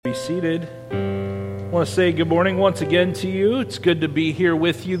Be seated. I want to say good morning once again to you. It's good to be here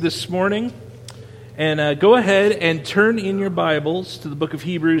with you this morning. And go ahead and turn in your Bibles to the book of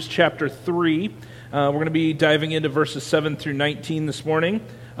Hebrews chapter 3. We're going to be diving into verses 7 through 19 this morning.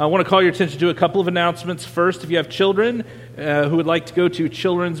 I want to call your attention to a couple of announcements. First, if you have children who would like to go to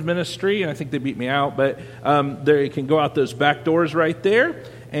children's ministry, and I think they beat me out, but they can go out those back doors right there,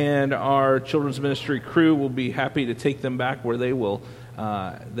 and our children's ministry crew will be happy to take them back where they will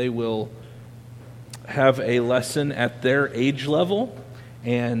have a lesson at their age level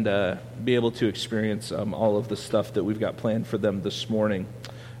and be able to experience all of the stuff that we've got planned for them this morning.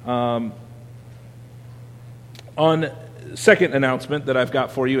 On second announcement that I've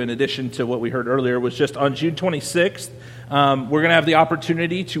got for you, in addition to what we heard earlier, was just on June 26th, we're going to have the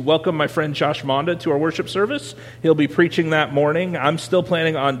opportunity to welcome my friend Josh Monda to our worship service. He'll be preaching that morning. I'm still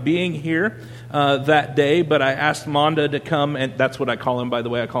planning on being here that day, but I asked Monda to come, and that's what I call him, by the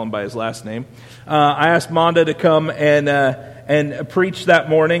way. I call him by his last name. I asked Monda to come and preach that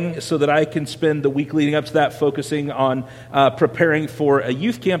morning so that I can spend the week leading up to that focusing on preparing for a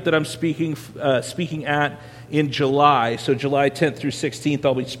youth camp that I'm speaking at in July. So July 10th through 16th,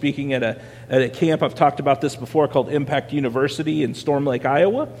 I'll be speaking at a camp. I've talked about this before, called Impact University in Storm Lake,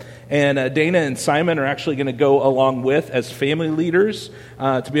 Iowa. And Dana and Simon are actually going to go along with as family leaders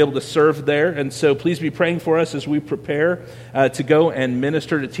to be able to serve there. And so please be praying for us as we prepare to go and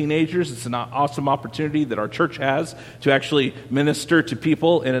minister to teenagers. It's an awesome opportunity that our church has to actually minister to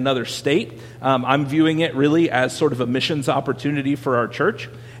people in another state. I'm viewing it really as sort of a missions opportunity for our church.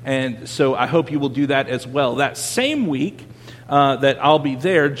 And so I hope you will do that as well. That same week that I'll be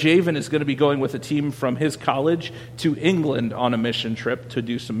there, Javen is going to be going with a team from his college to England on a mission trip to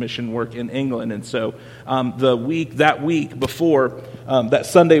do some mission work in England. And so that week before, that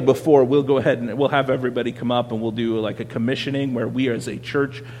Sunday before, we'll go ahead and we'll have everybody come up and we'll do like a commissioning where we as a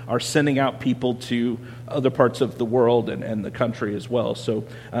church are sending out people to other parts of the world and the country as well. So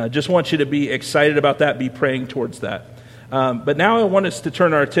just want you to be excited about that, be praying towards that. But now I want us to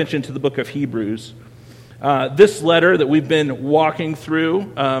turn our attention to the book of Hebrews. This letter that we've been walking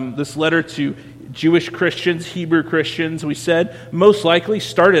through, this letter to Jewish Christians, Hebrew Christians, we said, most likely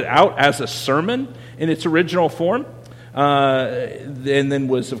started out as a sermon in its original form, and then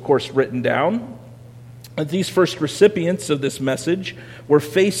was, of course, written down. These first recipients of this message were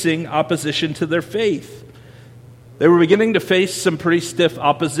facing opposition to their faith. They were beginning to face some pretty stiff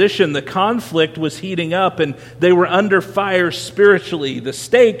opposition. The conflict was heating up, and they were under fire spiritually. The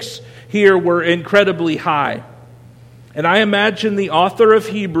stakes here were incredibly high. And I imagine the author of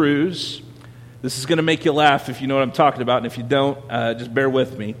Hebrews, this is going to make you laugh if you know what I'm talking about, and if you don't, just bear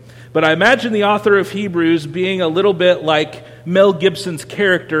with me. But I imagine the author of Hebrews being a little bit like Mel Gibson's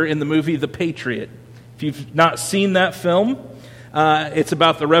character in the movie The Patriot. If you've not seen that film, it's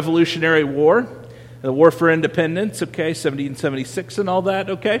about the Revolutionary War. The War for Independence, okay, 1776 and all that,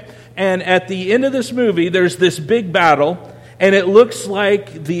 okay? And at the end of this movie, there's this big battle, and it looks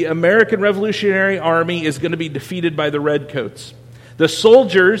like the American Revolutionary Army is going to be defeated by the Redcoats. The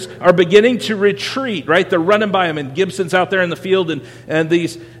soldiers are beginning to retreat, right? They're running by him, and Gibson's out there in the field, and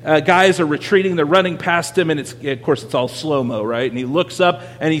these guys are retreating. They're running past him, and of course it's all slow-mo, right? And he looks up,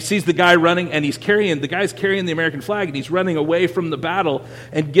 and he sees the guy running, and the guy's carrying the American flag, and he's running away from the battle.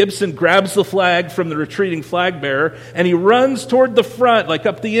 And Gibson grabs the flag from the retreating flag bearer, and he runs toward the front, like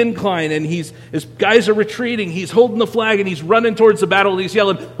up the incline, and his guys are retreating. He's holding the flag, and he's running towards the battle, and he's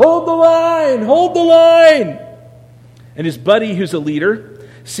yelling, "Hold the line! Hold the line!" And his buddy, who's a leader,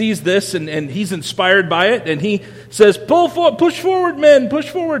 sees this, and he's inspired by it, and he says, push forward, men, push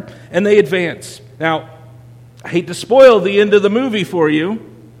forward. And they advance. Now, I hate to spoil the end of the movie for you,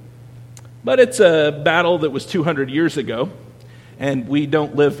 but it's a battle that was 200 years ago, and we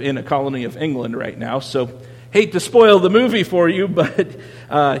don't live in a colony of England right now, so hate to spoil the movie for you, but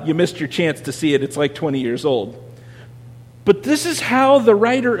you missed your chance to see it. It's like 20 years old. But this is how the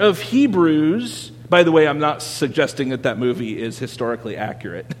writer of Hebrews... By the way, I'm not suggesting that movie is historically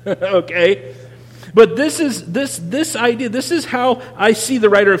accurate, okay? But this idea, this is how I see the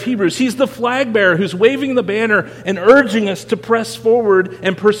writer of Hebrews. He's the flag bearer who's waving the banner and urging us to press forward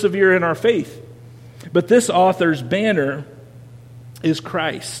and persevere in our faith. But this author's banner is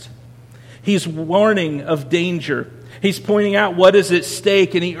Christ. He's warning of danger. He's pointing out what is at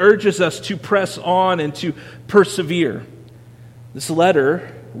stake, and he urges us to press on and to persevere. This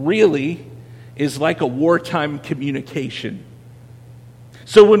letter really is like a wartime communication.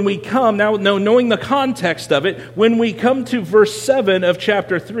 So when we come, now knowing the context of it, when we come to verse 7 of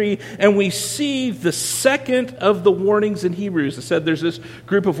chapter 3, and we see the second of the warnings in Hebrews. I said there's this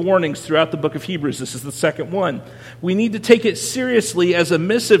group of warnings throughout the book of Hebrews. This is the second one. We need to take it seriously as a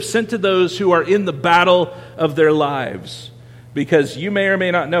missive sent to those who are in the battle of their lives. Because you may or may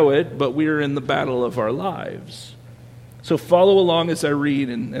not know it, but we are in the battle of our lives. So follow along as I read,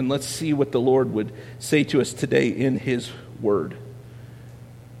 and let's see what the Lord would say to us today in His Word.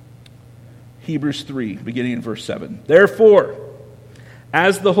 Hebrews 3, beginning in verse 7. Therefore,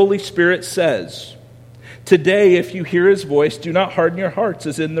 as the Holy Spirit says, today if you hear His voice, do not harden your hearts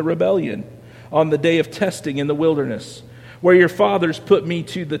as in the rebellion, on the day of testing in the wilderness, where your fathers put me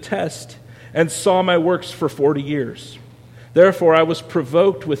to the test and saw my works for 40 years. Therefore I was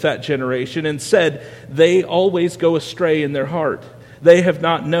provoked with that generation and said, they always go astray in their heart. They have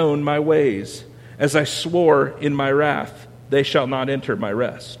not known my ways. As I swore in my wrath, they shall not enter my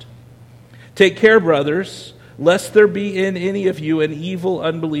rest. Take care, brothers, lest there be in any of you an evil,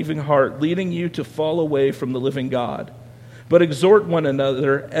 unbelieving heart, leading you to fall away from the living God. But exhort one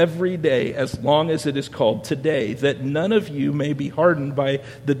another every day, as long as it is called today, that none of you may be hardened by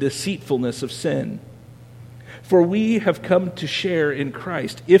the deceitfulness of sin. For we have come to share in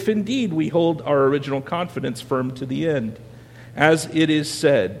Christ, if indeed we hold our original confidence firm to the end. As it is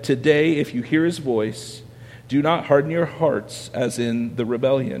said, today if you hear His voice, do not harden your hearts as in the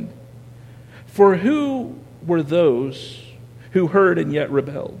rebellion. For who were those who heard and yet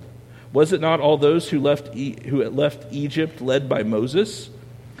rebelled? Was it not all those who had left Egypt led by Moses?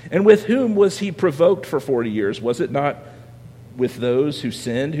 And with whom was he provoked for 40 years? Was it not with those who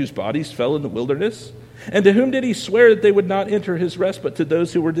sinned, whose bodies fell in the wilderness? And to whom did he swear that they would not enter his rest, but to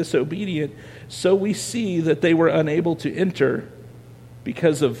those who were disobedient? So we see that they were unable to enter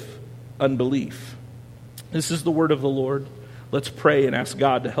because of unbelief. This is the word of the Lord. Let's pray and ask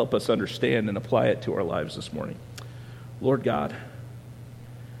God to help us understand and apply it to our lives this morning. Lord God,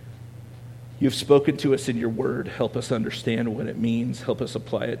 You've spoken to us in Your word. Help us understand what it means. Help us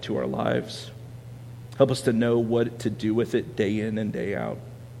apply it to our lives. Help us to know what to do with it day in and day out.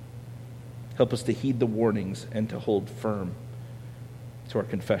 Help us to heed the warnings and to hold firm to our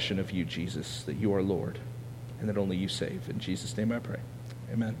confession of You, Jesus, that You are Lord and that only You save. In Jesus' name I pray.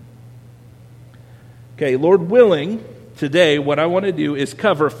 Amen. Okay, Lord willing, today what I want to do is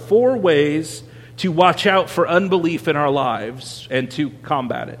cover 4 ways to watch out for unbelief in our lives and to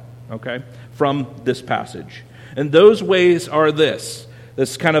combat it, okay, from this passage. And those ways are this.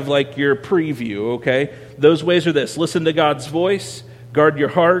 That's kind of like your preview, okay? Those ways are this. Listen to God's voice, guard your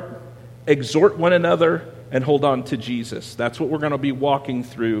heart, exhort one another, and hold on to Jesus. That's what we're going to be walking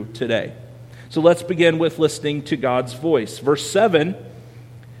through today. So let's begin with listening to God's voice. Verse 7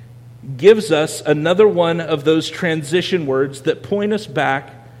 gives us another one of those transition words that point us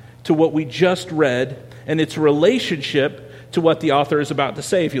back to what we just read and its relationship to what the author is about to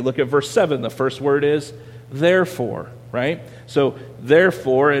say. If you look at verse 7, the first word is therefore, right? So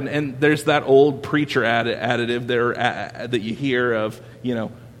therefore, and there's that old preacher additive there that you hear of, you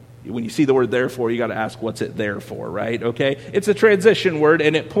know, when you see the word therefore, you got to ask, what's it there for, right? Okay? It's a transition word,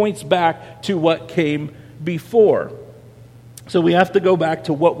 and it points back to what came before. So we have to go back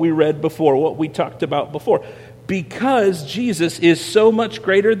to what we read before, what we talked about before. Because Jesus is so much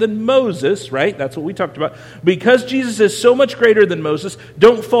greater than Moses, right? That's what we talked about. Because Jesus is so much greater than Moses,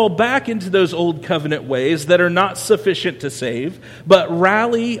 don't fall back into those old covenant ways that are not sufficient to save, but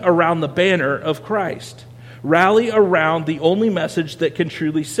rally around the banner of Christ. Rally around the only message that can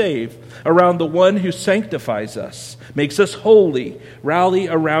truly save, around the one who sanctifies us, makes us holy. Rally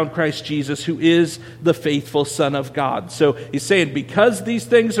around Christ Jesus, who is the faithful Son of God. So he's saying, because these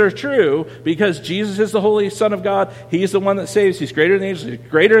things are true, because Jesus is the holy Son of God, He's the one that saves, He's greater than angels, He's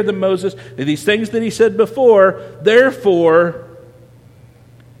greater than Moses, these things that He said before, therefore,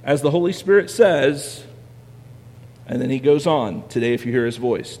 as the Holy Spirit says, and then he goes on, today if you hear His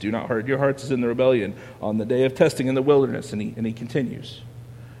voice, do not harden your hearts as in the rebellion, on the day of testing in the wilderness. And he continues.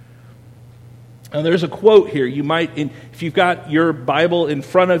 Now there's a quote here. You might, if you've got your Bible in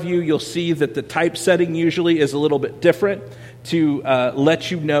front of you, you'll see that the typesetting usually is a little bit different to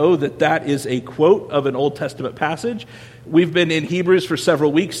let you know that that is a quote of an Old Testament passage. We've been in Hebrews for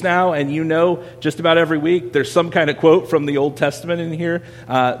several weeks now, and you know just about every week there's some kind of quote from the Old Testament in here.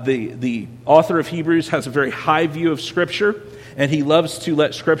 The author of Hebrews has a very high view of Scripture, and he loves to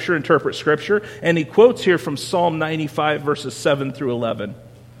let Scripture interpret Scripture. And he quotes here from Psalm 95, verses 7 through 11.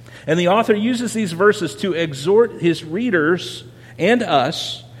 And the author uses these verses to exhort his readers and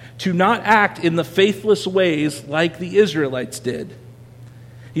us to not act in the faithless ways like the Israelites did.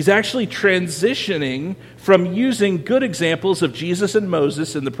 He's actually transitioning from using good examples of Jesus and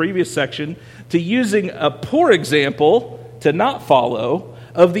Moses in the previous section to using a poor example to not follow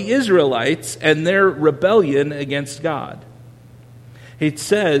of the Israelites and their rebellion against God. It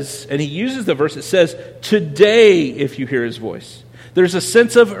says, and he uses the verse, it says, today if you hear his voice. There's a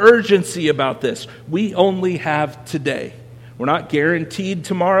sense of urgency about this. We only have today. We're not guaranteed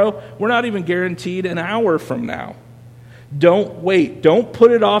tomorrow. We're not even guaranteed an hour from now. Don't wait. Don't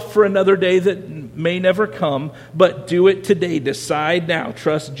put it off for another day that may never come, but do it today. Decide now.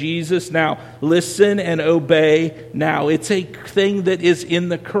 Trust Jesus now. Listen and obey now. It's a thing that is in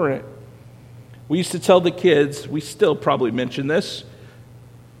the current. We used to tell the kids, we still probably mention this,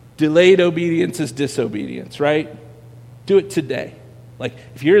 delayed obedience is disobedience, right? Do it today. Like,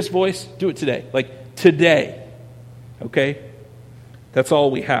 if you hear his voice, do it today. Like, today. Okay? That's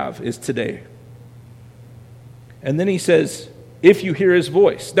all we have is today. And then he says, if you hear his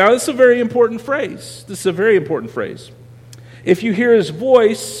voice. Now, this is a very important phrase. If you hear his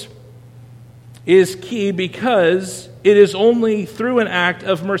voice is key because it is only through an act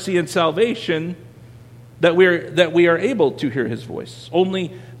of mercy and salvation that we are able to hear his voice.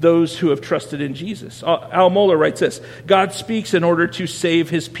 Only those who have trusted in Jesus. Al Mohler writes this, God speaks in order to save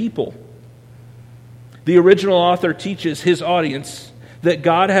his people. The original author teaches his audience that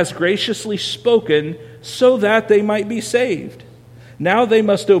God has graciously spoken so that they might be saved. Now they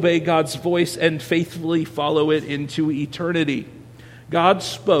must obey God's voice and faithfully follow it into eternity. God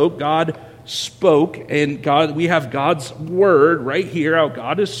spoke, and we have God's word right here, how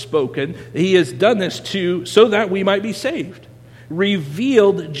God has spoken. He has done this so that we might be saved.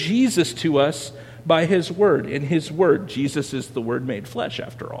 Revealed Jesus to us by his word. In his word, Jesus is the word made flesh,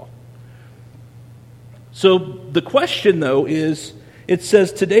 after all. So the question, though, is, it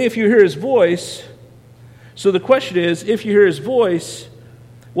says, today if you hear his voice. So the question is, if you hear his voice,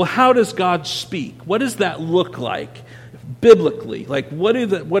 well, how does God speak? What does that look like biblically? Like, what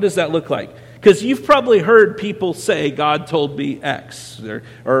does that look like? Because you've probably heard people say, God told me X.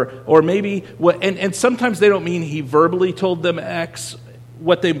 Or maybe, and sometimes they don't mean he verbally told them X.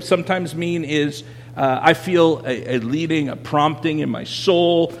 What they sometimes mean is, I feel a leading, a prompting in my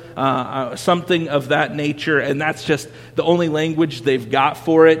soul, something of that nature. And that's just the only language they've got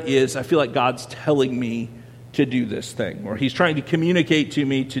for it is, I feel like God's telling me to do this thing. Or he's trying to communicate to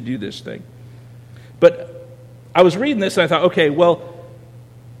me to do this thing. But I was reading this and I thought, okay, well,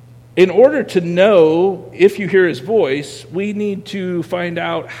 in order to know if you hear his voice, we need to find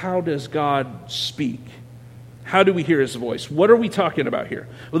out, how does God speak? How do we hear his voice? What are we talking about here?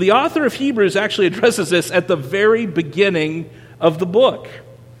 Well, the author of Hebrews actually addresses this at the very beginning of the book.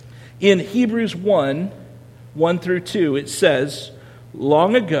 In Hebrews 1 through 2, it says,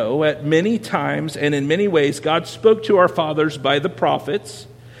 long ago, at many times and in many ways, God spoke to our fathers by the prophets,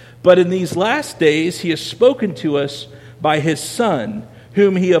 but in these last days he has spoken to us by his Son,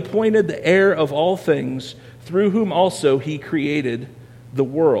 whom he appointed the heir of all things, through whom also he created the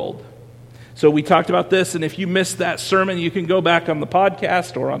world. So we talked about this, and if you missed that sermon, you can go back on the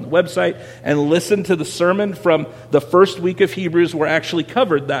podcast or on the website and listen to the sermon from the first week of Hebrews where I actually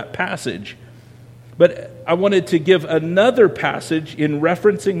covered that passage. But I wanted to give another passage in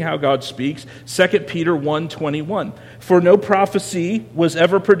referencing how God speaks, 2 Peter 1:21. For no prophecy was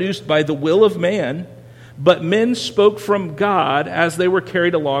ever produced by the will of man, but men spoke from God as they were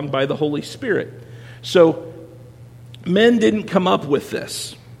carried along by the Holy Spirit. So men didn't come up with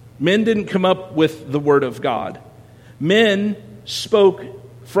this. Men didn't come up with the word of God. Men spoke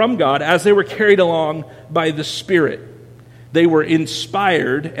from God as they were carried along by the Spirit. They were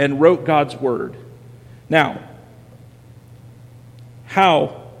inspired and wrote God's word. Now,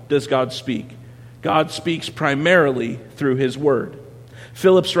 how does God speak? God speaks primarily through his word.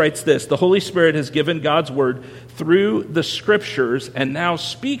 Phillips writes this, the Holy Spirit has given God's word through the scriptures and now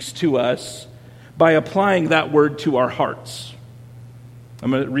speaks to us by applying that word to our hearts. I'm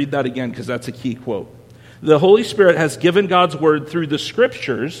going to read that again because that's a key quote. The Holy Spirit has given God's word through the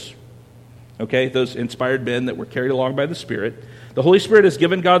scriptures, okay, those inspired men that were carried along by the Spirit. The Holy Spirit has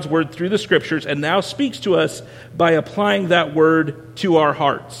given God's word through the scriptures and now speaks to us by applying that word to our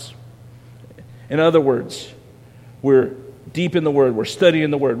hearts. In other words, we're deep in the word, we're studying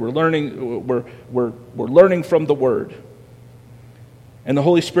the word, we're learning from the word. And the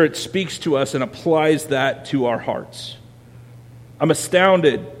Holy Spirit speaks to us and applies that to our hearts. I'm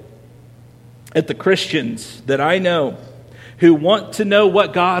astounded at the Christians that I know who want to know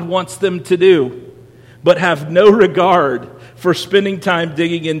what God wants them to do, but have no regard for spending time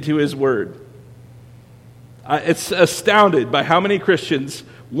digging into his word. It's astounded by how many Christians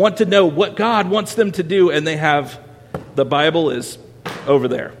want to know what God wants them to do, and they have, the Bible is over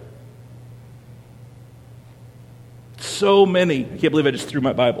there. So many. I can't believe I just threw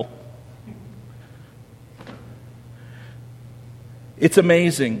my Bible. It's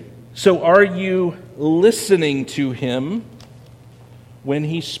amazing. So are you listening to him when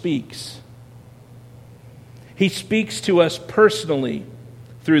he speaks? He speaks to us personally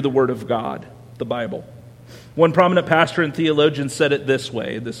through the Word of God, the Bible. One prominent pastor and theologian said it this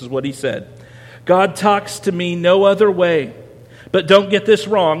way. This is what he said. God talks to me no other way. But don't get this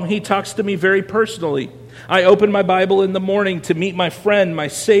wrong. He talks to me very personally. I open my Bible in the morning to meet my friend, my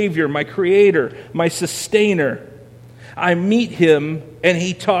Savior, my Creator, my Sustainer. I meet him and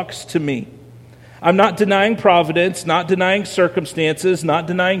he talks to me. I'm not denying providence, not denying circumstances, not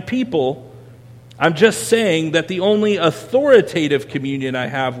denying people. I'm just saying that the only authoritative communion I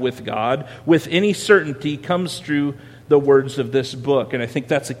have with God, with any certainty, comes through the words of this book. And I think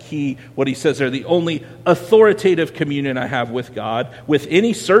that's a key, what he says there. The only authoritative communion I have with God, with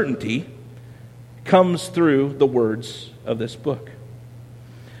any certainty, comes through the words of this book.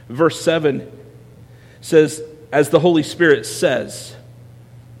 Verse 7 says, as the Holy Spirit says,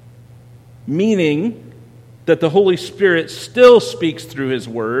 meaning that the Holy Spirit still speaks through his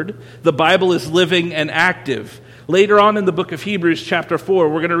word. The Bible is living and active. Later on in the book of Hebrews chapter 4,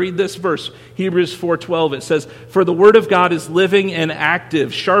 we're going to read this verse, Hebrews 4:12. It says, for the word of God is living and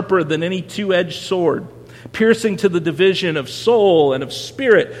active, sharper than any two-edged sword, piercing to the division of soul and of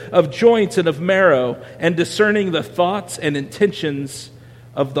spirit, of joints and of marrow, and discerning the thoughts and intentions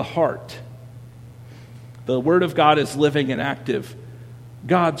of the heart. The word of God is living and active.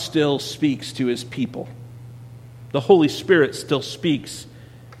 God still speaks to his people. The Holy Spirit still speaks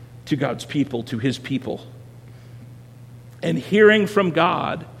to God's people, to his people. And hearing from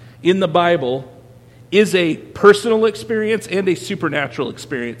God in the Bible is a personal experience and a supernatural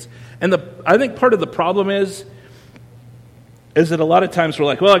experience. And I think part of the problem is that a lot of times we're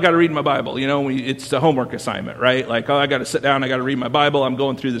like, well, I got to read my Bible. You know, it's a homework assignment, right? Like, oh, I got to sit down, I got to read my Bible. I'm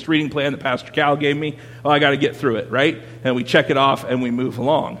going through this reading plan that Pastor Cal gave me. Oh, I got to get through it, right? And we check it off and we move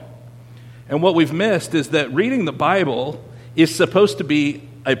along. And what we've missed is that reading the Bible is supposed to be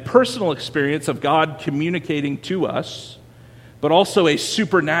a personal experience of God communicating to us, but also a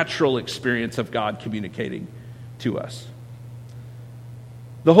supernatural experience of God communicating to us.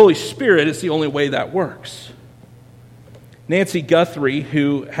 The Holy Spirit is the only way that works. Nancy Guthrie,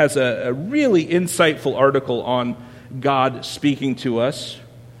 who has a really insightful article on God speaking to us,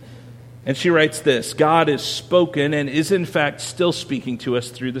 and she writes this: God is spoken and is in fact still speaking to us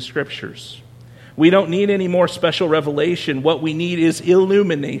through the Scriptures. We don't need any more special revelation. What we need is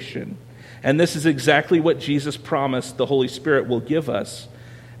illumination. And this is exactly what Jesus promised the Holy Spirit will give us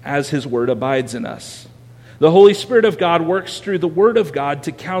as his word abides in us. The Holy Spirit of God works through the word of God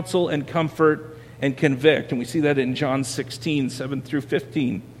to counsel and comfort and convict. And we see that in John 16, 7 through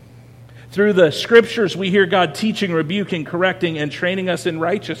 15. Through the Scriptures, we hear God teaching, rebuking, correcting, and training us in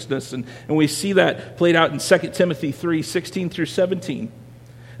righteousness. And we see that played out in 2 Timothy 3, 16 through 17.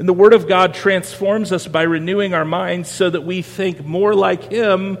 And the Word of God transforms us by renewing our minds so that we think more like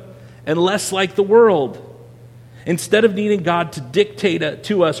him and less like the world. Instead of needing God to dictate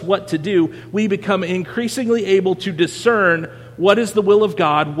to us what to do, we become increasingly able to discern what is the will of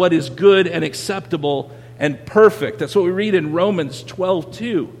God, what is good and acceptable and perfect. That's what we read in Romans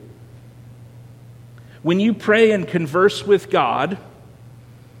 12:2. When you pray and converse with God,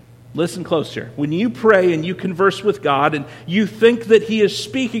 listen close here. When you pray and you converse with God and you think that he is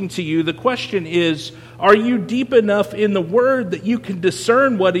speaking to you, the question is, are you deep enough in the Word that you can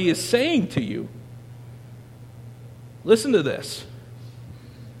discern what he is saying to you? Listen to this.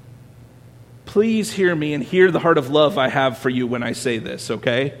 Please hear me and hear the heart of love I have for you when I say this,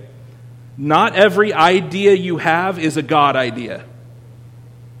 okay? Not every idea you have is a God idea.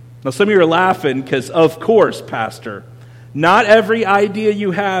 Now, some of you are laughing because, of course, Pastor, not every idea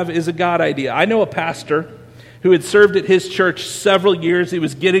you have is a God idea. I know a pastor who had served at his church several years. He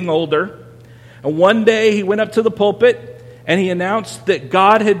was getting older. And one day he went up to the pulpit and he announced that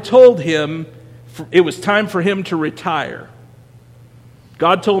God had told him it was time for him to retire.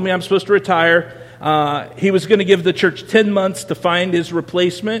 God told me I'm supposed to retire. He was going to give the church 10 months to find his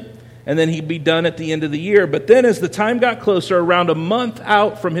replacement, and then he'd be done at the end of the year. But then as the time got closer, around a month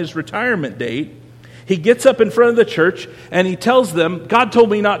out from his retirement date, he gets up in front of the church and he tells them, God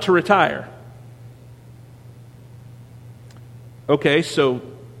told me not to retire. Okay, so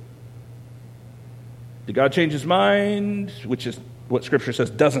did God change his mind? Which is what Scripture says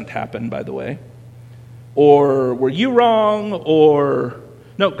doesn't happen, by the way. Or were you wrong? Or,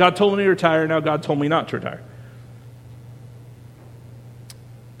 no, God told me to retire, now God told me not to retire.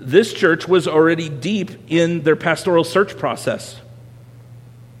 This church was already deep in their pastoral search process.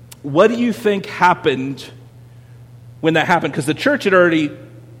 What do you think happened when that happened? Because the church had already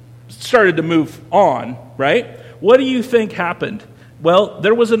started to move on, right? What do you think happened? Well,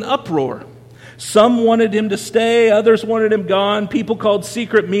 there was an uproar. Some wanted him to stay, others wanted him gone. People called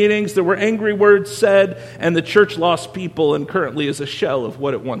secret meetings. There were angry words said, and the church lost people and currently is a shell of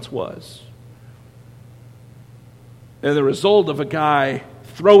what it once was. And the result of a guy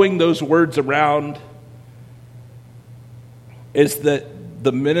throwing those words around is that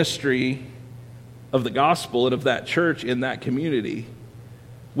the ministry of the gospel and of that church in that community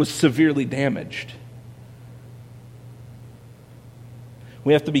was severely damaged.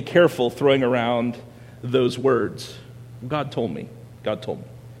 We have to be careful throwing around those words. God told me. God told me.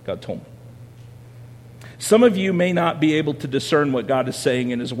 God told me. Some of you may not be able to discern what God is saying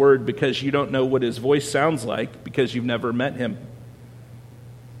in His Word because you don't know what His voice sounds like because you've never met Him.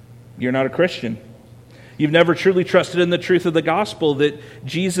 You're not a Christian. You've never truly trusted in the truth of the gospel that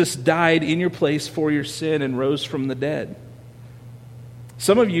Jesus died in your place for your sin and rose from the dead.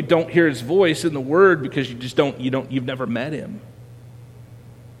 Some of you don't hear His voice in the Word because you've never met Him.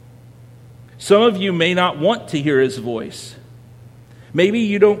 Some of you may not want to hear His voice. Maybe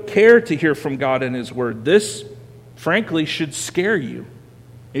you don't care to hear from God in His Word. This, frankly, should scare you.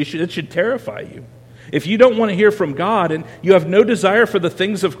 It should terrify you. If you don't want to hear from God and you have no desire for the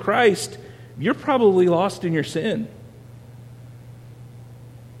things of Christ, you're probably lost in your sin.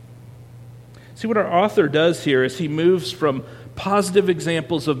 See, what our author does here is he moves from positive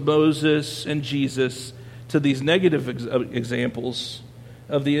examples of Moses and Jesus to these negative examples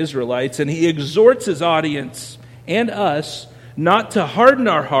of the Israelites, and he exhorts his audience and us not to harden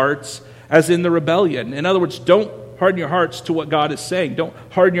our hearts as in the rebellion. In other words, don't harden your hearts to what God is saying. Don't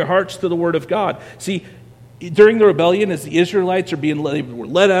harden your hearts to the Word of God. See, during the rebellion, as the Israelites were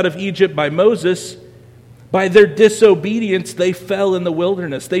led out of Egypt by Moses, by their disobedience, they fell in the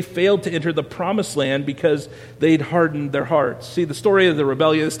wilderness. They failed to enter the promised land because they'd hardened their hearts. See, the story of the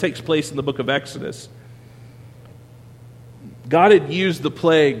rebellion, this takes place in the book of Exodus. God had used the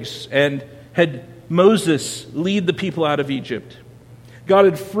plagues and had Moses lead the people out of Egypt. God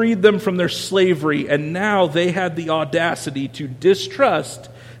had freed them from their slavery, and now they had the audacity to distrust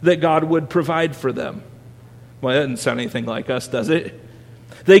that God would provide for them. Well, that doesn't sound anything like us, does it?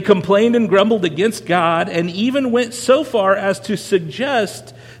 They complained and grumbled against God and even went so far as to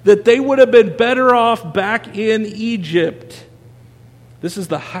suggest that they would have been better off back in Egypt. This is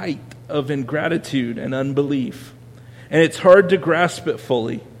the height of ingratitude and unbelief. And it's hard to grasp it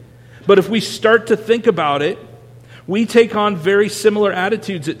fully. But if we start to think about it, we take on very similar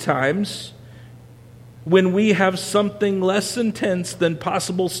attitudes at times when we have something less intense than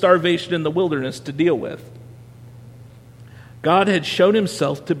possible starvation in the wilderness to deal with. God had shown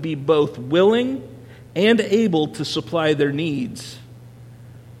Himself to be both willing and able to supply their needs.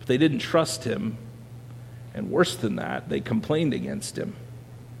 But they didn't trust Him. And worse than that, they complained against Him.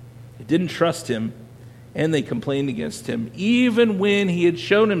 They didn't trust Him, and they complained against Him, even when He had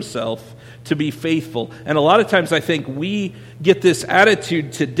shown Himself to be faithful. And a lot of times I think we get this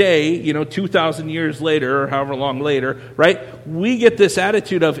attitude today, 2,000 years later, or however long later, right? We get this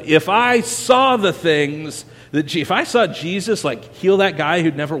attitude of, if I saw the things, if I saw Jesus heal that guy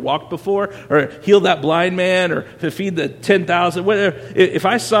who'd never walked before, or heal that blind man, or to feed the 10,000, whatever, if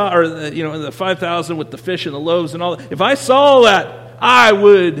I saw, or the 5,000 with the fish and the loaves and all that, if I saw that, I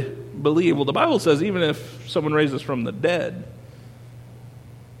would believe. Well, the Bible says even if someone raises from the dead,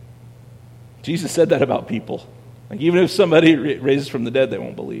 Jesus said that about people. Even if somebody raises from the dead, they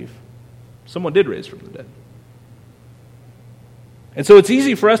won't believe. Someone did raise from the dead. And so it's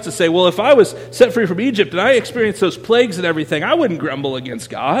easy for us to say, well, if I was set free from Egypt and I experienced those plagues and everything, I wouldn't grumble against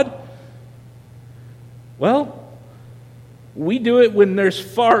God. Well, we do it when there's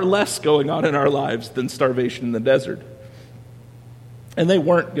far less going on in our lives than starvation in the desert. And they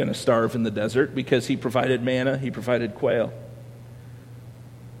weren't going to starve in the desert because He provided manna, He provided quail.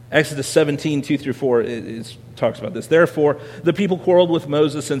 Exodus 17, 2-4 talks about this. Therefore, the people quarreled with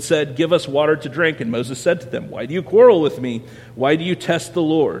Moses and said, "Give us water to drink." And Moses said to them, "Why do you quarrel with me? Why do you test the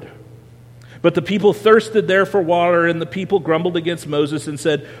Lord?" But the people thirsted there for water, and the people grumbled against Moses and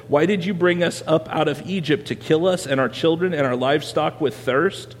said, "Why did you bring us up out of Egypt to kill us and our children and our livestock with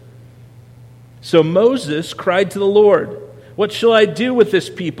thirst?" So Moses cried to the Lord, "What shall I do with this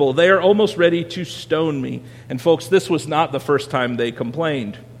people? They are almost ready to stone me." And folks, this was not the first time they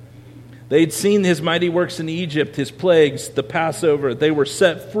complained. They'd seen His mighty works in Egypt, His plagues, the Passover. They were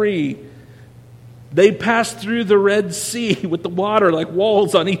set free. They passed through the Red Sea with the water like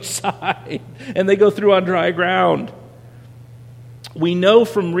walls on each side, and they go through on dry ground. We know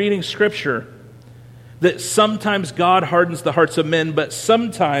from reading Scripture that sometimes God hardens the hearts of men, but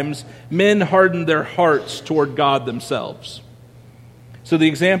sometimes men harden their hearts toward God themselves. So the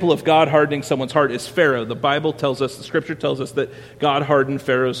example of God hardening someone's heart is Pharaoh. The Bible tells us, the Scripture tells us that God hardened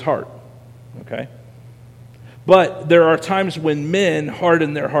Pharaoh's heart. Okay? But there are times when men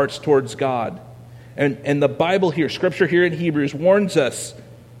harden their hearts towards God. And the Bible here, Scripture here in Hebrews, warns us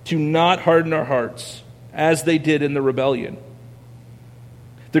to not harden our hearts as they did in the rebellion.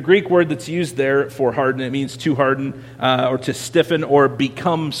 The Greek word that's used there for harden, it means to harden or to stiffen or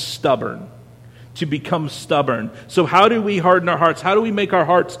become stubborn. To become stubborn. So how do we harden our hearts? How do we make our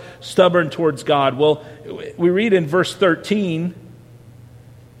hearts stubborn towards God? Well, we read in verse 13,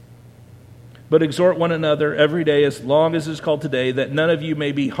 but exhort one another every day as long as is called today, that none of you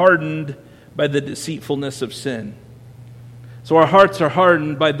may be hardened by the deceitfulness of sin. So our hearts are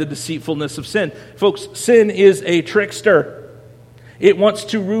hardened by the deceitfulness of sin. Folks, sin is a trickster. It wants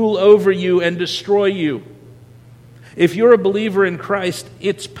to rule over you and destroy you. If you're a believer in Christ,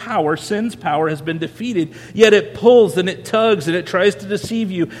 its power, sin's power, has been defeated, yet it pulls and it tugs and it tries to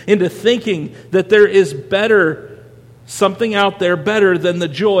deceive you into thinking that there is something out there better than the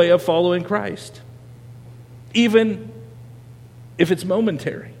joy of following Christ, even if it's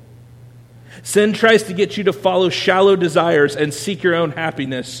momentary. Sin tries to get you to follow shallow desires and seek your own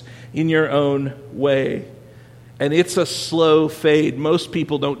happiness in your own way. And it's a slow fade. Most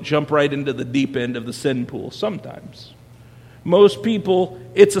people don't jump right into the deep end of the sin pool sometimes. Most people,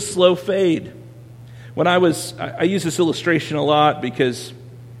 it's a slow fade. I use this illustration a lot because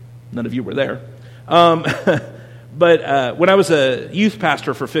none of you were there. But when I was a youth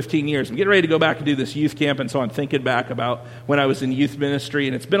pastor for 15 years, I'm getting ready to go back and do this youth camp, and so I'm thinking back about when I was in youth ministry,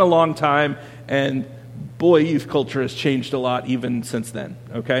 and it's been a long time, and boy, youth culture has changed a lot even since then,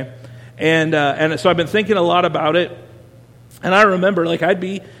 okay? And so I've been thinking a lot about it. And I remember, I'd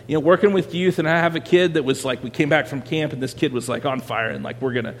be, working with youth, and I have a kid that was we came back from camp, and this kid was on fire, and I'm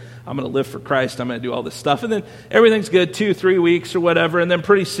gonna live for Christ. I'm gonna do all this stuff, and then everything's good 2-3 weeks or whatever, and then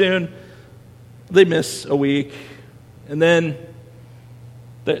pretty soon they miss a week, and then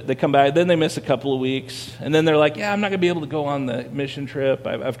they come back. Then they miss a couple of weeks, and then they're like, "Yeah, I'm not gonna be able to go on the mission trip.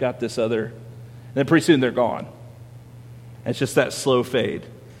 I've got this other," and then pretty soon they're gone. It's just that slow fade.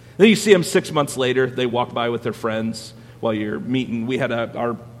 Then you see them 6 months later. They walk by with their friends while you're meeting. We had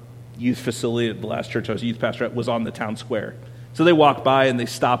our youth facility at the last church I was youth pastor at was on the town square. So they walk by and they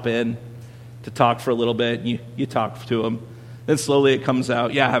stop in to talk for a little bit. And you talk to them. Then slowly it comes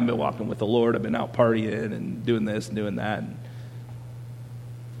out, "Yeah, I haven't been walking with the Lord. I've been out partying and doing this and doing that." And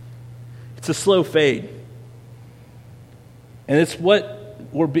it's a slow fade. And it's what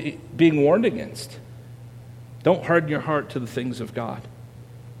we're being warned against. Don't harden your heart to the things of God.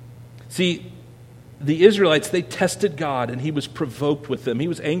 See, the Israelites, they tested God, and he was provoked with them. He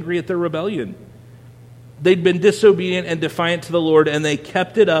was angry at their rebellion. They'd been disobedient and defiant to the Lord, and they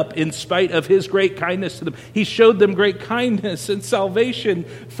kept it up in spite of his great kindness to them. He showed them great kindness and salvation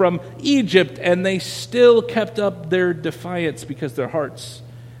from Egypt, and they still kept up their defiance because their hearts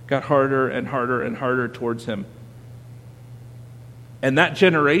got harder and harder and harder towards him. And that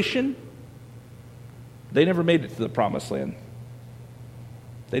generation, they never made it to the promised land.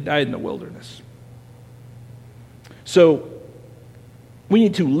 They died in the wilderness. So we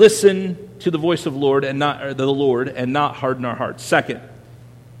need to listen to the voice of the Lord and not harden our hearts. Second,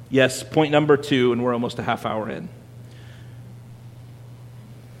 yes, point number 2, and we're almost a half hour in.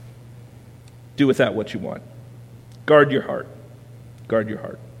 Do with that what you want. Guard your heart. Guard your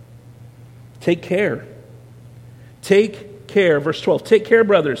heart. Take care. Take care. Verse 12. Take care,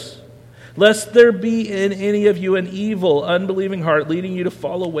 brothers, lest there be in any of you an evil, unbelieving heart leading you to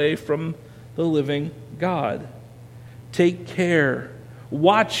fall away from the living God. Take care.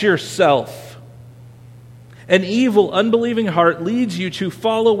 Watch yourself. An evil, unbelieving heart leads you to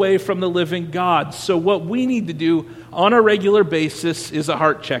fall away from the living God. So what we need to do on a regular basis is a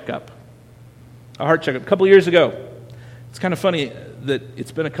heart checkup. A heart checkup. A couple years ago, it's kind of funny that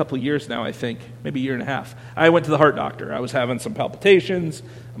it's been a couple years now, I think, maybe a year and a half. I went to the heart doctor. I was having some palpitations.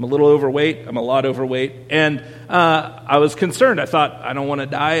 I'm a little overweight. I'm a lot overweight. And I was concerned. I thought, I don't want to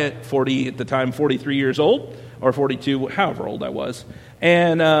die at 43 years old, or 42, however old I was.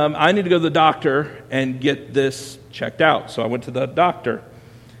 And I need to go to the doctor and get this checked out. So I went to the doctor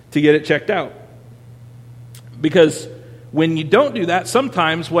to get it checked out. Because when you don't do that,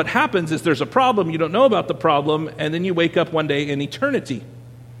 sometimes what happens is there's a problem, you don't know about the problem, and then you wake up one day in eternity.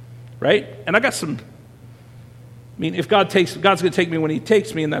 Right? And I got if God's going to take me when he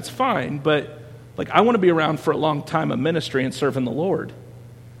takes me, and that's fine, but I want to be around for a long time of ministry and serving the Lord.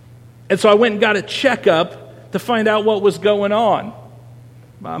 And so I went and got a checkup to find out what was going on.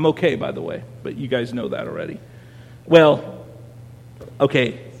 I'm okay, by the way, but you guys know that already. Well,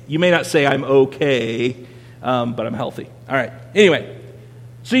 okay, you may not say I'm okay, but I'm healthy. All right, anyway,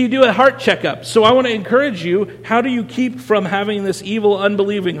 so you do a heart checkup. So I want to encourage you, how do you keep from having this evil,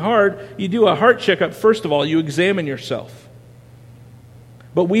 unbelieving heart? You do a heart checkup. First of all, you examine yourself.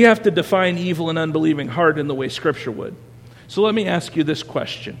 But we have to define evil and unbelieving heart in the way Scripture would. So let me ask you this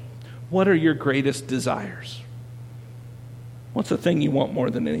question. What are your greatest desires? What's the thing you want more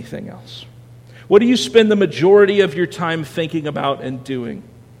than anything else? What do you spend the majority of your time thinking about and doing?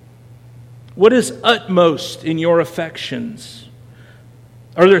 What is utmost in your affections?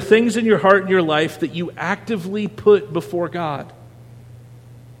 Are there things in your heart and your life that you actively put before God?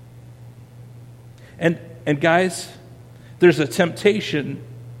 And guys, there's a temptation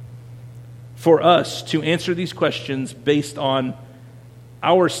for us to answer these questions based on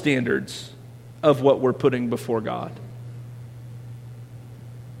our standards of what we're putting before God.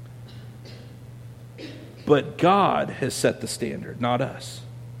 But God has set the standard, not us.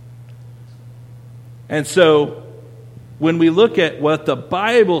 And so, when we look at what the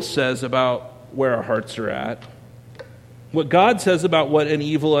Bible says about where our hearts are at, what God says about what an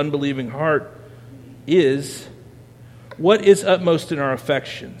evil, unbelieving heart is, what is utmost in our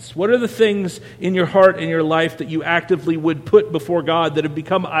affections? What are the things in your heart and your life that you actively would put before God that have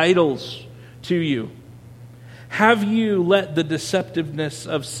become idols to you? Have you let the deceptiveness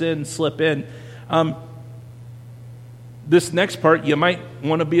of sin slip in? This next part you might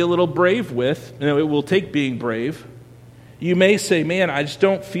want to be a little brave with. You know, it will take being brave. You may say, man, I just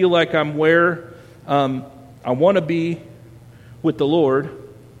don't feel like I'm where I want to be with the Lord.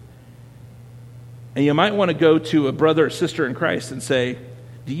 And you might want to go to a brother or sister in Christ and say,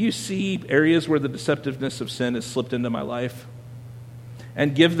 do you see areas where the deceptiveness of sin has slipped into my life?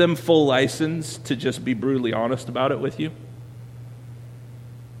 And give them full license to just be brutally honest about it with you.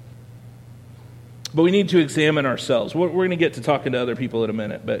 But we need to examine ourselves. We're going to get to talking to other people in a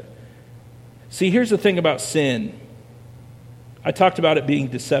minute. But see, here's the thing about sin. I talked about it being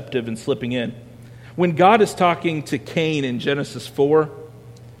deceptive and slipping in. When God is talking to Cain in Genesis 4,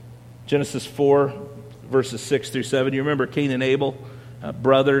 verses 6 through 7, you remember Cain and Abel,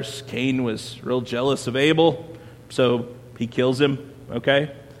 brothers. Cain was real jealous of Abel, so he kills him,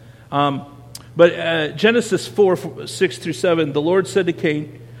 okay? But Genesis 4, 6 through 7, the Lord said to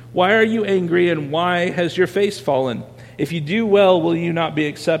Cain, why are you angry and why has your face fallen? If you do well, will you not be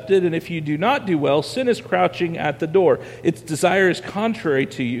accepted? And if you do not do well, sin is crouching at the door. Its desire is contrary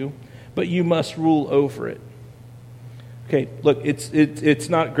to you, but you must rule over it. Okay, look, it's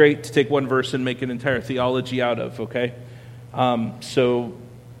not great to take one verse and make an entire theology out of, okay? So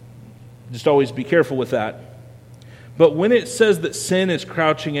just always be careful with that. But when it says that sin is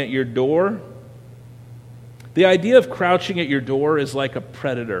crouching at your door, the idea of crouching at your door is like a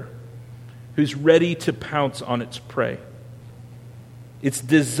predator who's ready to pounce on its prey. Its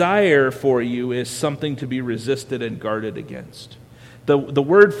desire for you is something to be resisted and guarded against. The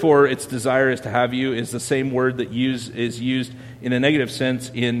word for its desire is to have you is the same word that is used in a negative sense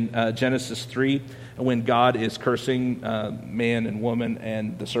in Genesis 3 when God is cursing man and woman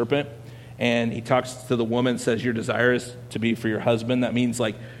and the serpent. And he talks to the woman, says, your desire is to be for your husband. That means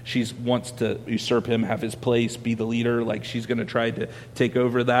like she wants to usurp him, have his place, be the leader. Like she's going to try to take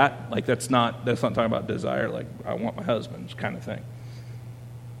over that. Like that's not talking about desire. Like I want my husband kind of thing.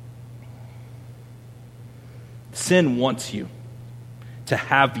 Sin wants you to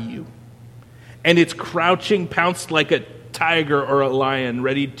have you. And it's crouching, pounced like a tiger or a lion,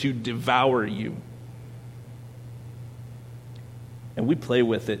 ready to devour you. And we play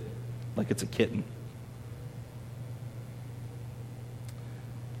with it like it's a kitten.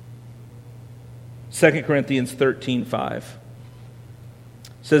 Second Corinthians 13:5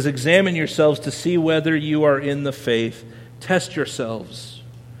 says, examine yourselves to see whether you are in the faith. Test yourselves.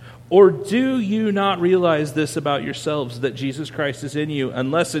 Or do you not realize this about yourselves, that Jesus Christ is in you,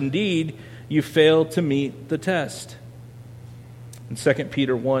 unless indeed you fail to meet the test? And 2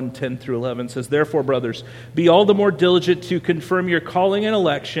 Peter 1:10 through 11 says, therefore, brothers, be all the more diligent to confirm your calling and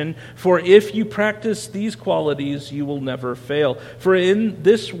election, for if you practice these qualities, you will never fail. For in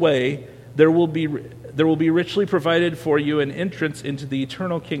this way there will be richly provided for you an entrance into the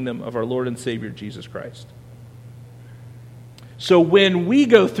eternal kingdom of our Lord and Savior Jesus Christ. So when we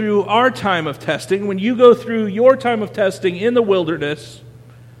go through our time of testing, when you go through your time of testing in the wilderness,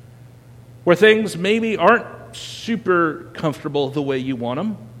 where things maybe aren't super comfortable the way you want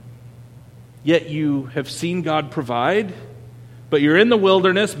them, yet you have seen God provide, but you're in the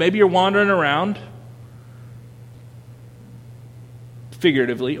wilderness, maybe you're wandering around,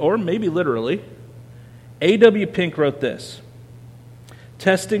 figuratively, or maybe literally. A.W. Pink wrote this: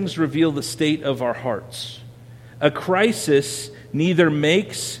 Testings reveal the state of our hearts. A crisis neither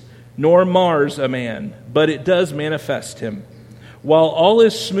makes nor mars a man, but it does manifest him. While all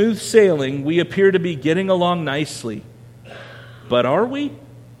is smooth sailing, we appear to be getting along nicely. But are we?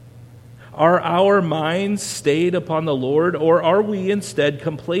 Are our minds stayed upon the Lord, or are we instead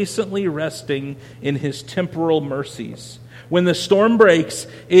complacently resting in His temporal mercies? When the storm breaks,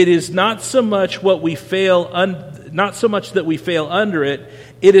 it is not so much that we fail under it.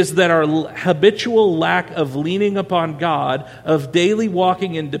 It is that our habitual lack of leaning upon God, of daily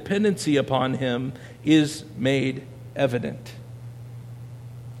walking in dependency upon Him, is made evident.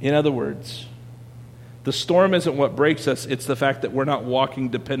 In other words, the storm isn't what breaks us, it's the fact that we're not walking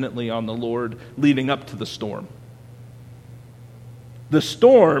dependently on the Lord leading up to the storm. The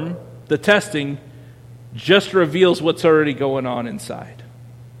storm, the testing, just reveals what's already going on inside.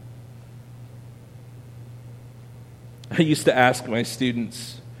 I used to ask my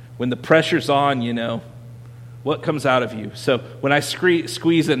students, when the pressure's on, what comes out of you? So when I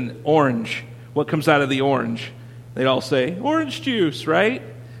squeeze an orange, what comes out of the orange? They'd all say, orange juice, right?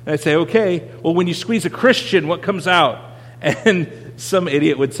 And I'd say, okay, well, when you squeeze a Christian, what comes out? And some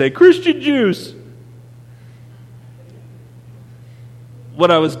idiot would say, Christian juice. What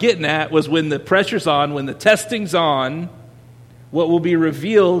I was getting at was when the pressure's on, when the testing's on, what will be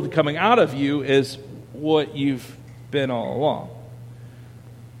revealed coming out of you is what you've been all along.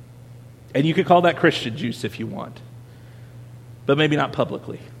 And you could call that Christian juice if you want, but maybe not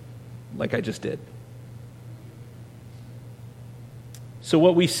publicly, like I just did. So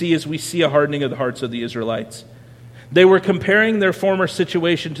what we see is a hardening of the hearts of the Israelites. They were comparing their former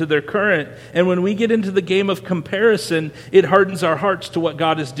situation to their current, and when we get into the game of comparison, it hardens our hearts to what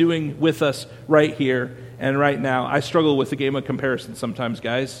God is doing with us right here and right now. I struggle with the game of comparison sometimes,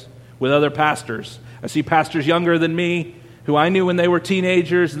 guys, with other pastors. I see pastors younger than me who I knew when they were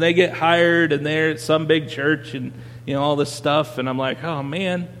teenagers, and they get hired, and they're at some big church, and all this stuff, and I'm like, oh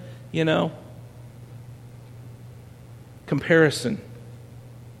man, comparison.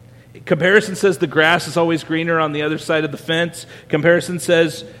 Comparison says the grass is always greener on the other side of the fence. Comparison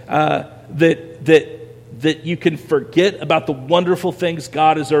says that you can forget about the wonderful things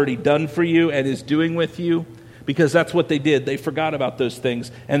God has already done for you and is doing with you, because that's what they did. They forgot about those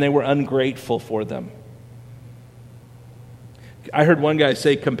things, and they were ungrateful for them. I heard one guy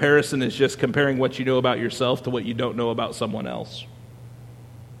say comparison is just comparing what you know about yourself to what you don't know about someone else.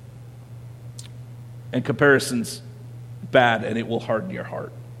 And comparison's bad, and it will harden your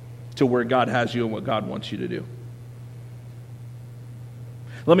heart to where God has you and what God wants you to do.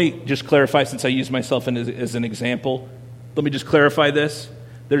 Let me just clarify, since I use myself as an example, let me just clarify this.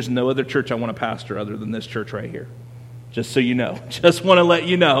 There's no other church I want to pastor other than this church right here. Just so you know. Just want to let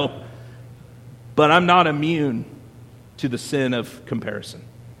you know. But I'm not immune to the sin of comparison.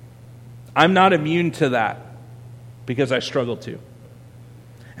 I'm not immune to that because I struggle to.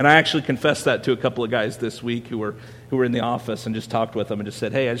 And I actually confessed that to a couple of guys this week who were in the office, and just talked with them and just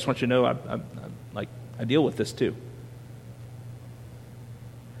said, hey, I just want you to know I deal with this too.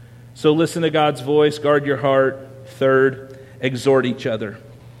 So listen to God's voice, guard your heart. Third, exhort each other.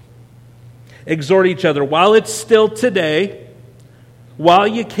 Exhort each other while it's still today, while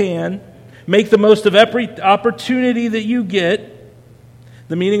you can. Make the most of every opportunity that you get.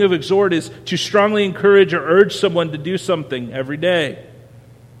 The meaning of exhort is to strongly encourage or urge someone to do something every day.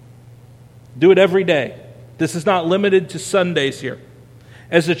 Do it every day. This is not limited to Sundays here.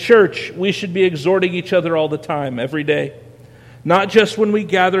 As a church, we should be exhorting each other all the time, every day. Not just when we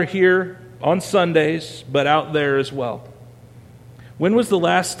gather here on Sundays, but out there as well. When was the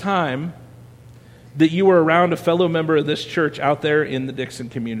last time that you were around a fellow member of this church out there in the Dixon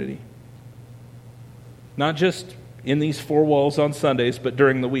community? Not just in these four walls on Sundays, but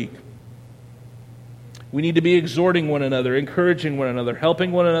during the week. We need to be exhorting one another, encouraging one another,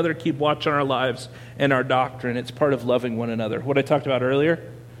 helping one another keep watch on our lives and our doctrine. It's part of loving one another. What I talked about earlier,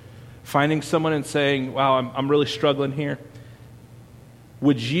 finding someone and saying, wow, I'm really struggling here.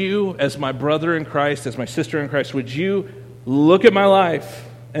 Would you, as my brother in Christ, as my sister in Christ, would you look at my life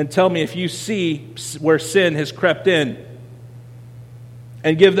and tell me if you see where sin has crept in,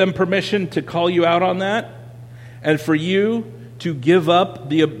 and give them permission to call you out on that, and for you to give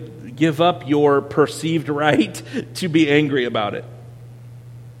up your perceived right to be angry about it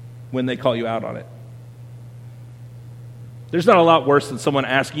when they call you out on it. There's not a lot worse than someone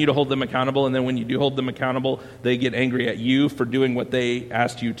asking you to hold them accountable, and then when you do hold them accountable, they get angry at you for doing what they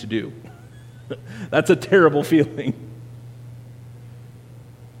asked you to do. That's a terrible feeling.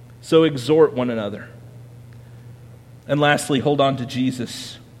 So exhort one another. And lastly, hold on to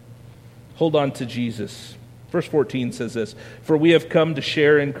Jesus. Hold on to Jesus. Verse 14 says this, "For we have come to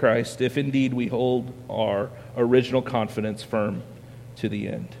share in Christ, if indeed we hold our original confidence firm to the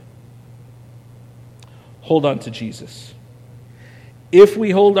end." Hold on to Jesus. If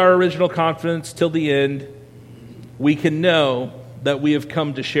we hold our original confidence till the end, we can know that we have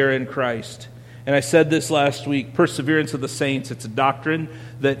come to share in Christ. And I said this last week, perseverance of the saints, it's a doctrine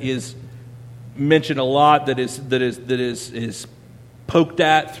that is mentioned a lot, that is poked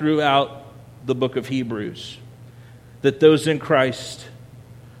at throughout the book of Hebrews. That those in Christ,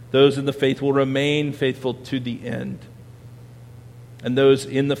 those in the faith, will remain faithful to the end. And those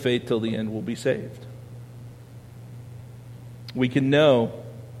in the faith till the end will be saved. We can know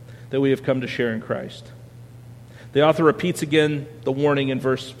that we have come to share in Christ. The author repeats again the warning in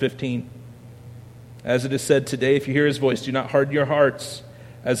verse 15. "As it is said today, if you hear his voice, do not harden your hearts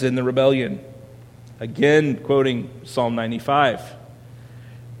as in the rebellion." Again, quoting Psalm 95.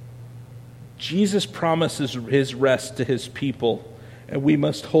 Jesus promises his rest to his people, and we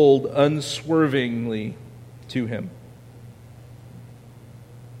must hold unswervingly to him.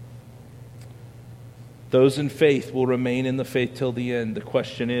 Those in faith will remain in the faith till the end. The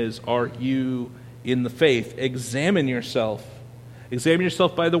question is, are you in the faith? Examine yourself. Examine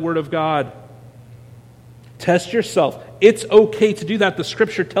yourself by the Word of God. Test yourself. It's okay to do that. The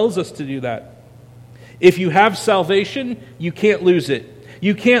Scripture tells us to do that. If you have salvation, you can't lose it.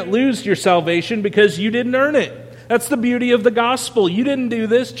 You can't lose your salvation because you didn't earn it. That's the beauty of the gospel. You didn't do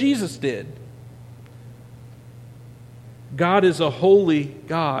this, Jesus did. God is a holy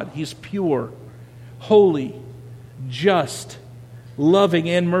God. He's pure, holy, just, loving,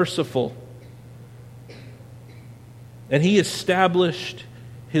 and merciful. And he established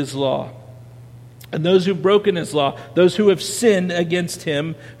his law. And those who've broken his law, those who have sinned against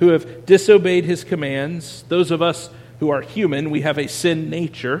him, who have disobeyed his commands, those of us who are human, we have a sin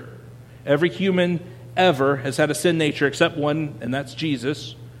nature. Every human ever has had a sin nature except one, and that's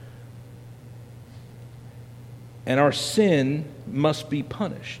Jesus. And our sin must be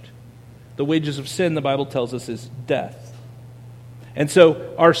punished. The wages of sin, the Bible tells us, is death. And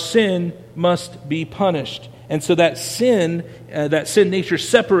so our sin must be punished. And so that sin nature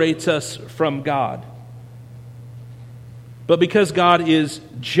separates us from God. But because God is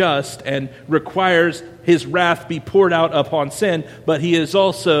just and requires his wrath be poured out upon sin, but he is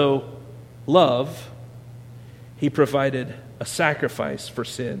also love, he provided a sacrifice for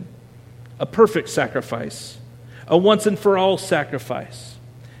sin, a perfect sacrifice, a once and for all sacrifice.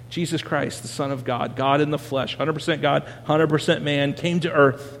 Jesus Christ, the Son of God, God in the flesh, 100% God, 100% man, came to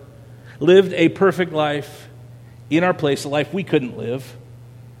earth, lived a perfect life in our place, a life we couldn't live.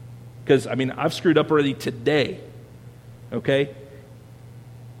 Because, I've screwed up already today. Okay?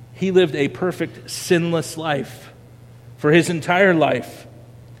 He lived a perfect, sinless life for his entire life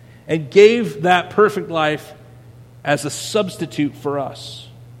and gave that perfect life as a substitute for us.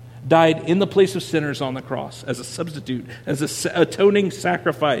 Died in the place of sinners on the cross as a substitute, as an atoning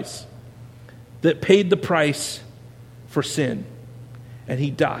sacrifice that paid the price for sin. And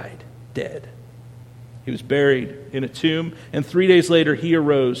he died dead. He was buried in a tomb, and 3 days later he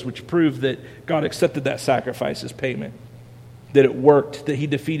arose, which proved that God accepted that sacrifice as payment, that it worked, that he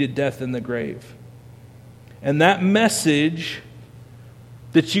defeated death in the grave. And that message,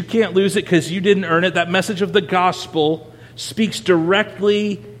 that you can't lose it because you didn't earn it, that message of the gospel speaks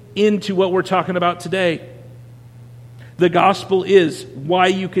directly into what we're talking about today. The gospel is why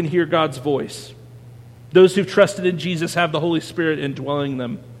you can hear God's voice. Those who've trusted in Jesus have the Holy Spirit indwelling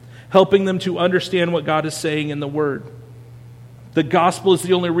them, helping them to understand what God is saying in the Word. The gospel is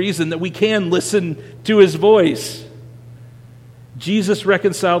the only reason that we can listen to his voice. Jesus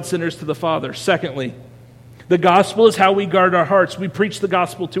reconciled sinners to the Father. Secondly, the gospel is how we guard our hearts. We preach the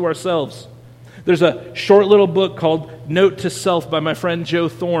gospel to ourselves. There's a short little book called Note to Self by my friend Joe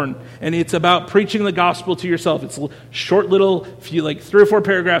Thorne, and it's about preaching the gospel to yourself. It's a short little, 3 or 4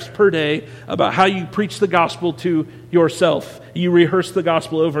 paragraphs per day about how you preach the gospel to yourself. You rehearse the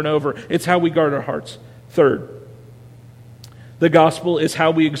gospel over and over. It's how we guard our hearts. Third, the gospel is how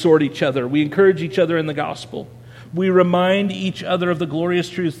we exhort each other. We encourage each other in the gospel. We remind each other of the glorious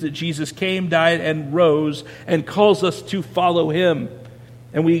truths that Jesus came, died, and rose, and calls us to follow him.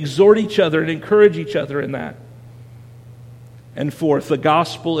 And we exhort each other and encourage each other in that. And fourth, the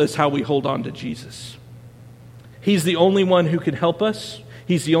gospel is how we hold on to Jesus. He's the only one who can help us.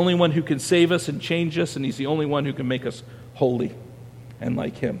 He's the only one who can save us and change us. And he's the only one who can make us holy and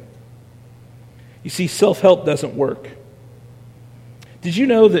like him. You see, self-help doesn't work. Did you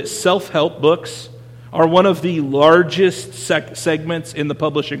know that self-help books are one of the largest segments in the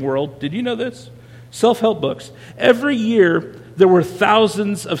publishing world? Did you know this? Self-help books. Every year, there were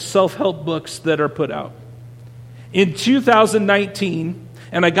thousands of self-help books that are put out. In 2019,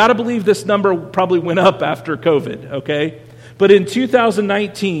 and I got to believe this number probably went up after COVID, okay? But in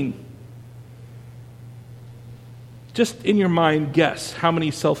 2019, just in your mind, guess how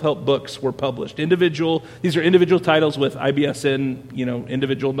many self-help books were published. These are individual titles with IBSN,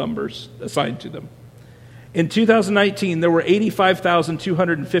 individual numbers assigned to them. In 2019, there were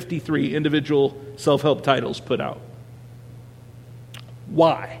 85,253 individual self-help titles put out.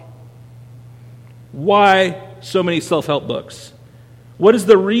 Why? Why so many self-help books? What is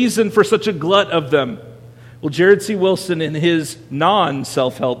the reason for such a glut of them? Well, Jared C. Wilson, in his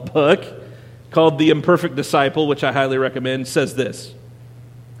non-self-help book called The Imperfect Disciple, which I highly recommend, says this: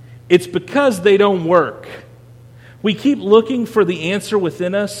 it's because they don't work. We keep looking for the answer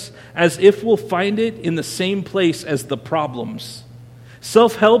within us as if we'll find it in the same place as the problems.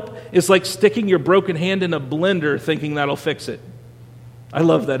 Self-help is like sticking your broken hand in a blender thinking that'll fix it. I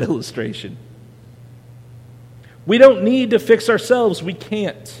love that illustration. We don't need to fix ourselves. We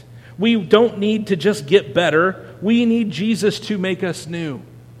can't. We don't need to just get better. We need Jesus to make us new.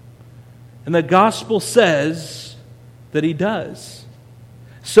 And the gospel says that he does.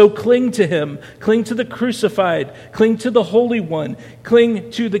 So cling to him. Cling to the crucified. Cling to the Holy One.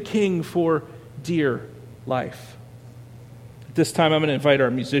 Cling to the King for dear life. At this time, I'm going to invite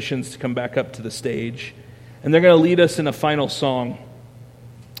our musicians to come back up to the stage. And they're going to lead us in a final song.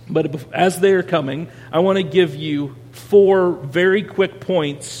 But as they are coming, I want to give you 4 very quick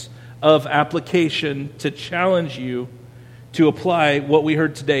points of application to challenge you to apply what we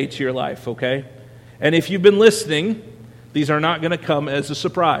heard today to your life, okay? And if you've been listening, these are not going to come as a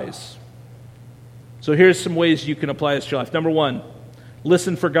surprise. So here's some ways you can apply this to your life. Number 1,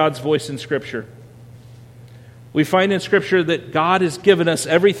 listen for God's voice in Scripture. We find in Scripture that God has given us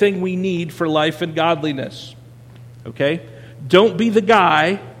everything we need for life and godliness, okay? Don't be the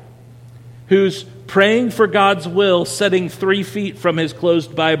guy who's praying for God's will, sitting 3 feet from his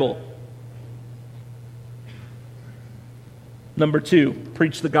closed Bible. Number 2,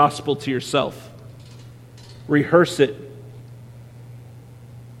 preach the gospel to yourself. Rehearse it.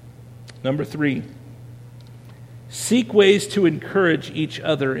 Number 3, seek ways to encourage each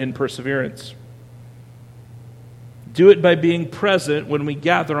other in perseverance. Do it by being present when we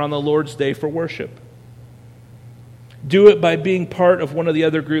gather on the Lord's Day for worship. Do it by being part of one of the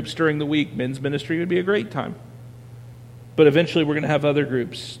other groups during the week. Men's ministry would be a great time. But eventually we're going to have other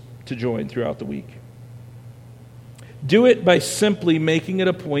groups to join throughout the week. Do it by simply making it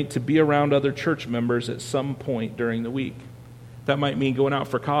a point to be around other church members at some point during the week. That might mean going out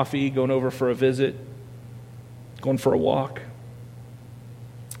for coffee, going over for a visit, going for a walk.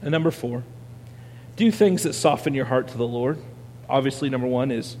 And number 4, do things that soften your heart to the Lord. Obviously, number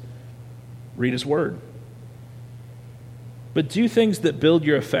 1 is read his word. But do things that build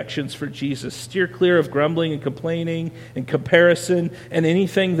your affections for Jesus. Steer clear of grumbling and complaining and comparison and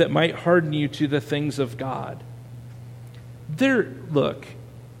anything that might harden you to the things of God.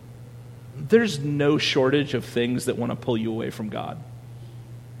 There's no shortage of things that want to pull you away from God.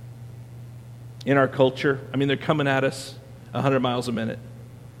 In our culture, they're coming at us 100 miles a minute.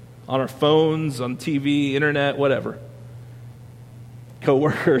 On our phones, on TV, internet, whatever.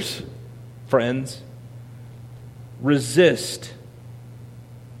 Coworkers, friends. Resist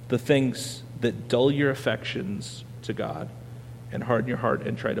the things that dull your affections to God and harden your heart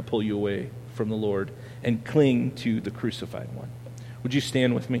and try to pull you away from the Lord, and cling to the crucified one. Would you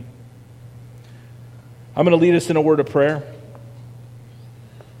stand with me? I'm going to lead us in a word of prayer.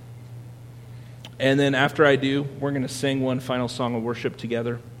 And then after I do, we're going to sing one final song of worship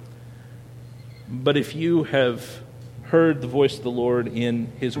together. But if you have heard the voice of the Lord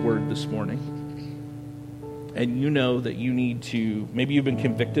in his word this morning, and you know that you need to, maybe you've been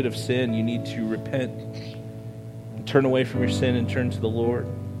convicted of sin, you need to repent, and turn away from your sin and turn to the Lord.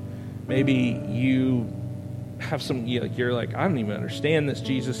 Maybe you have you're like, I don't even understand this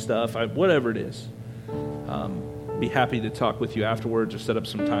Jesus stuff, whatever it is. Be happy to talk with you afterwards or set up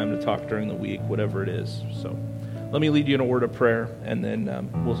some time to talk during the week, whatever it is. So let me lead you in a word of prayer, and then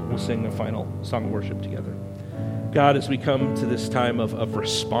we'll sing a final song of worship together. God, as we come to this time of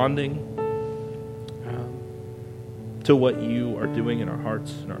responding to what you are doing in our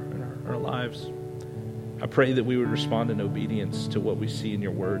hearts and our lives, I pray that we would respond in obedience to what we see in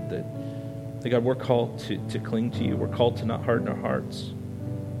your word, that God, we're called to cling to you. We're called to not harden our hearts.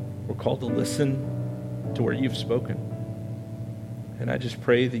 We're called to listen to where you've spoken. And I just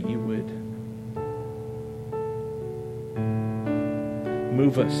pray that you would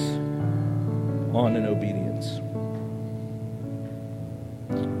move us on in obedience.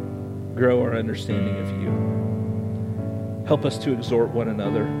 Grow our understanding of you. Help us to exhort one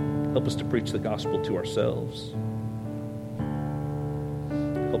another. Help us to preach the gospel to ourselves.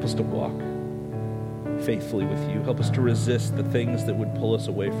 Help us to walk faithfully with you. Help us to resist the things that would pull us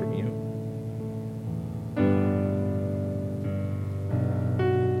away from you.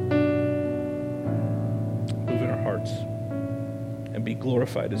 Move in our hearts and be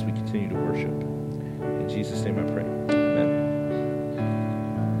glorified as we continue to worship. In Jesus' name I pray.